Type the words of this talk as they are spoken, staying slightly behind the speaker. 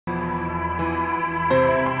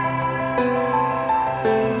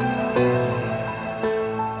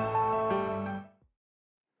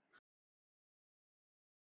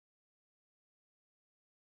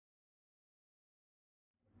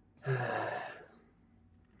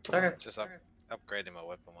Okay. Just upgrading my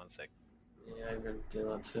weapon 1 sec. Yeah, I'm gonna do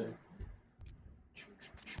that too.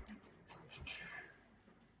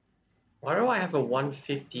 Why do I have a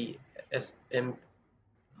 150 SM?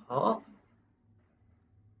 Huh?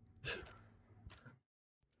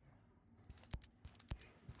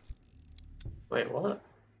 Wait, what?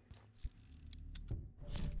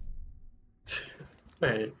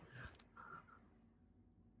 Wait.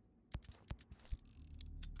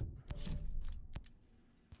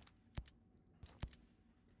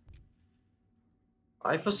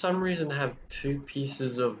 I for some reason have two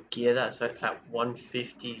pieces of gear that's at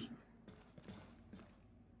 150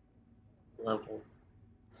 level.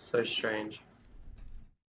 So strange.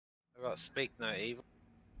 I got speak no evil.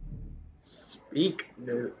 Speak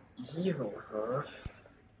no evil, huh?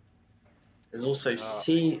 There's also Uh,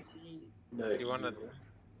 see no you wanna, evil.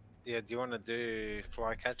 yeah? Do you wanna do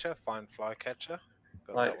flycatcher? Find flycatcher.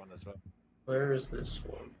 Got Like, that one as well. where is this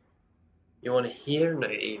one? You want to hear no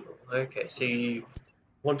evil. Okay, so you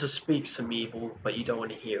want to speak some evil, but you don't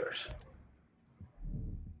want to hear it.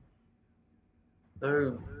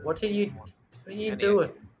 No, what are you Any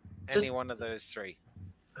doing? Just any one of those three.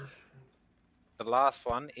 The last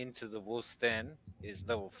one into the wolf's den is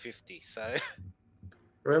level 50. So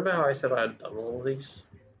remember how I said I had done all these?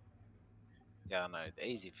 yeah, I know,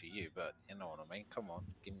 easy for you, but you know what I mean. Come on,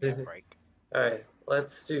 give me a break. Alright,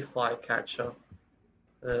 let's do flycatcher.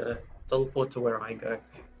 Teleport to where I go.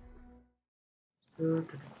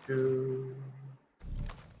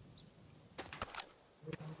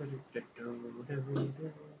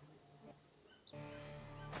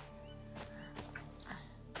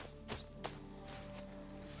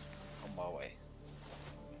 On my way.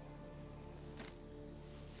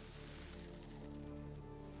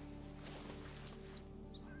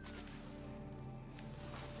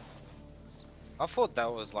 I thought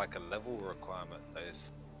that was like a level requirement.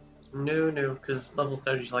 Those. No, because level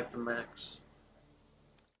 30 is like the max.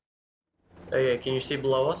 Okay, can you see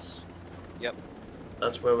below us? Yep.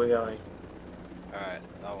 That's where we're going. Alright,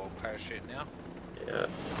 I will parachute now. Yeah.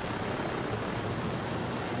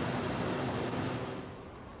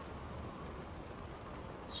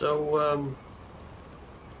 So,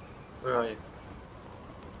 where are you?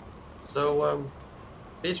 So,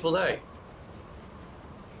 peaceful day.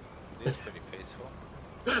 It is pretty peaceful.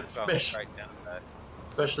 especially, Right down there.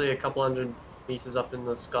 especially a couple hundred meters up in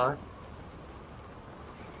the sky.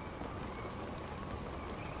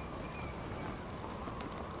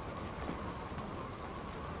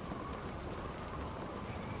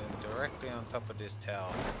 Then directly on top of this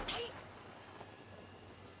tower.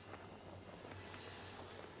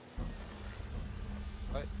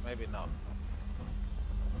 Wait, maybe not.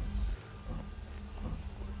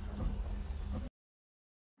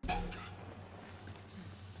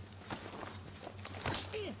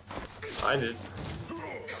 I did.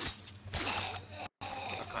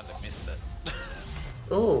 I kind of missed it.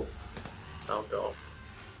 Oh. Oh god.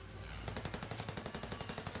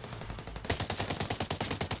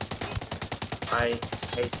 I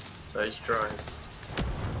hate those drones.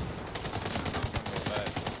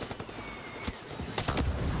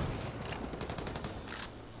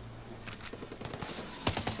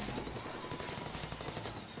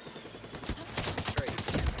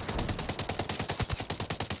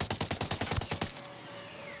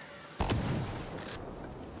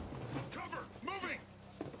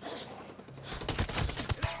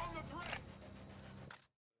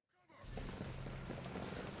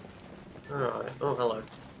 Alright, oh hello.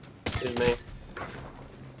 Excuse me.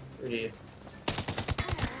 Oh dear.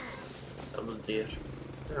 Double deer.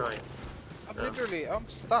 Alright. I'm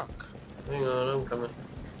stuck. Hang on, I'm coming.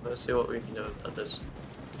 Let's see what we can do about this.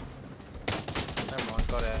 Never mind,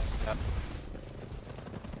 got it.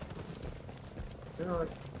 Alright,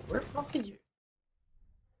 where are you?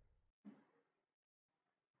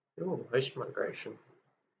 Ooh, host migration.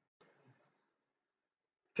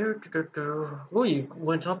 Oh, you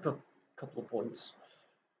went up a couple of points.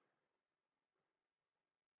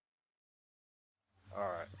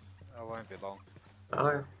 Alright, I won't be long.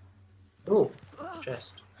 Oh. Oh,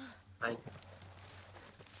 chest. Fine.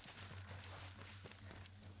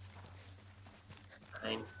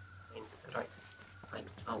 Fine. Right. Fine.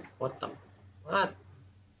 Oh, what the? What?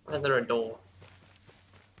 Why is there a door?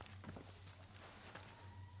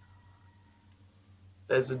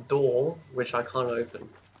 There's a door which I can't open.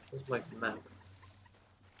 Where's my map?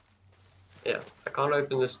 Yeah, I can't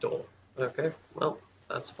open this door. Okay, well,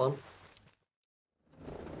 that's fun.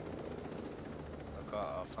 I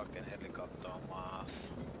got a fucking helicopter on my ass.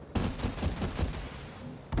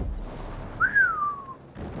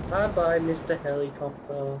 Bye bye, Mr.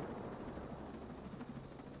 Helicopter.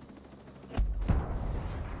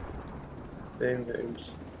 Boom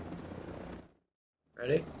booms.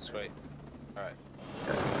 Ready? Sweet. Alright.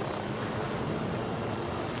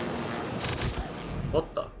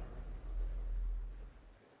 What the?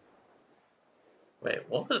 Wait,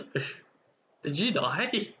 what? Did you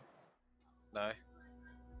die? No.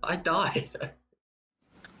 I died.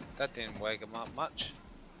 That didn't wake him up much.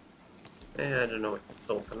 Yeah, I don't know what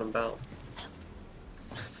you're talking about.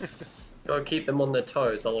 Gotta keep them on their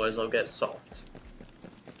toes, otherwise they'll get soft.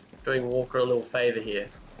 Doing Walker a little favour here.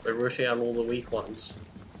 We're rooting out all the weak ones.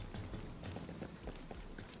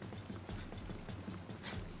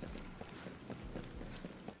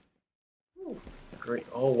 Ooh, green.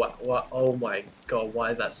 Oh, what? Oh my god,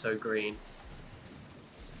 why is that so green?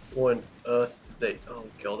 What on earth did they... Oh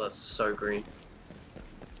god, that's so green.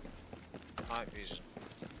 Night vision.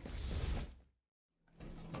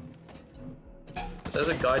 There's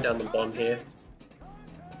a guy down the bottom here.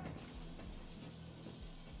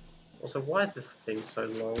 Also, why is this thing so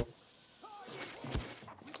long?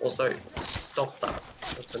 Also, stop that.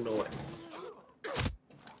 That's annoying.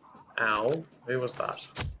 Ow. Who was that?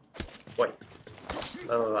 Wait.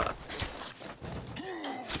 None of that.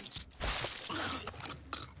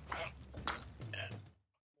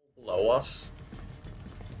 Below us?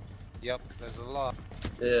 Yep, there's a lot.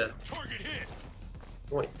 Yeah. Target hit.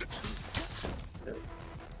 Wait.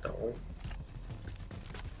 No.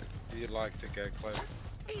 You'd like to go close.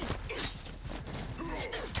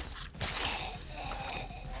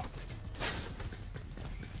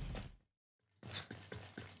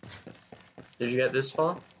 Did you get this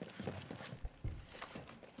far?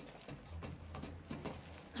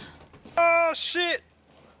 Oh shit!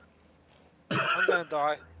 I'm gonna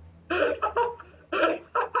die.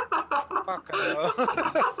 Fucking hell.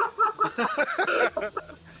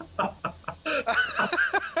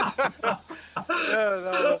 Yeah,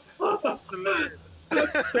 no, that's hilarious.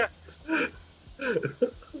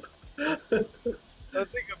 I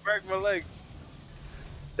think I broke my legs.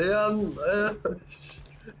 Oh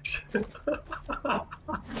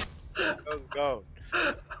god.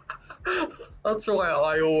 That's why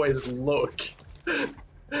I always look.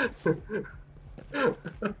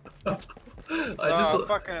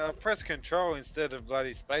 I press control instead of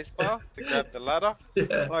bloody spacebar to grab the ladder.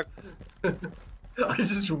 Yeah. Like, I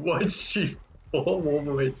just watched you fall all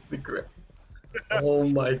the way to the ground. Oh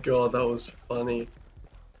my god, that was funny.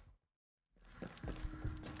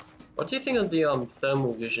 What do you think of the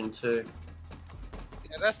thermal vision too?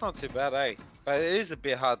 yeah, that's not too bad, eh? But it is a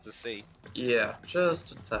bit hard to see. Yeah,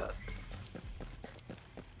 just a tad.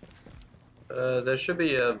 There should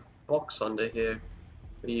be a box under here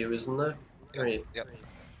for you, isn't there? Yep.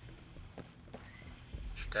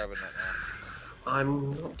 Grabbing it now.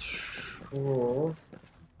 I'm not sure.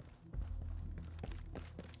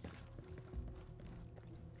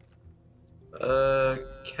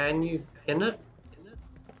 Can you pin it?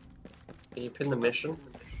 Can you pin the mission?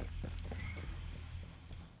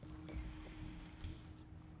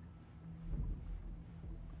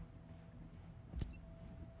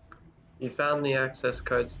 You found the access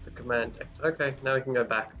codes to the command deck. Okay, now we can go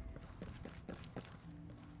back.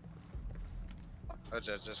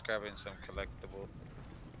 Roger, just grabbing some collectible.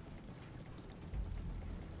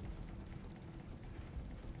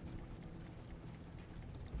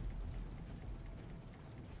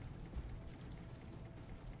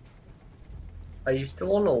 Are you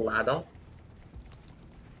still on a ladder?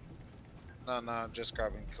 No, I'm just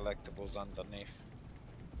grabbing collectibles underneath.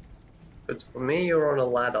 Because for me, you're on a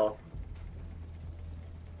ladder.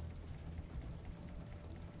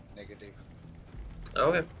 Negative.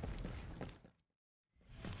 Okay.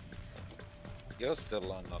 You're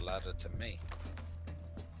still on the ladder to me.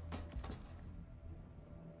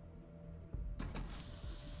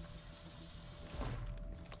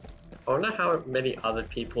 I wonder how many other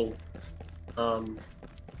people,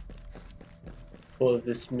 for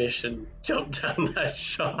this mission jumped down that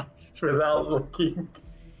shaft without looking.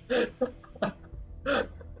 I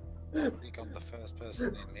think I'm the first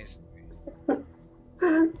person in history.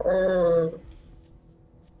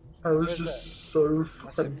 That was Where's just that? so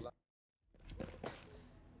fun.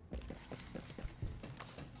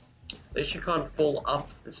 At least you can't fall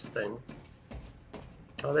up this thing.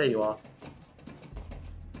 Oh, there you are.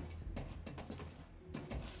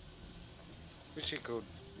 Wish you could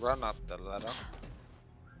run up the ladder.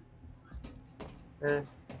 Eh.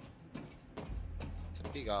 It's a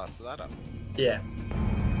big ass ladder. Yeah.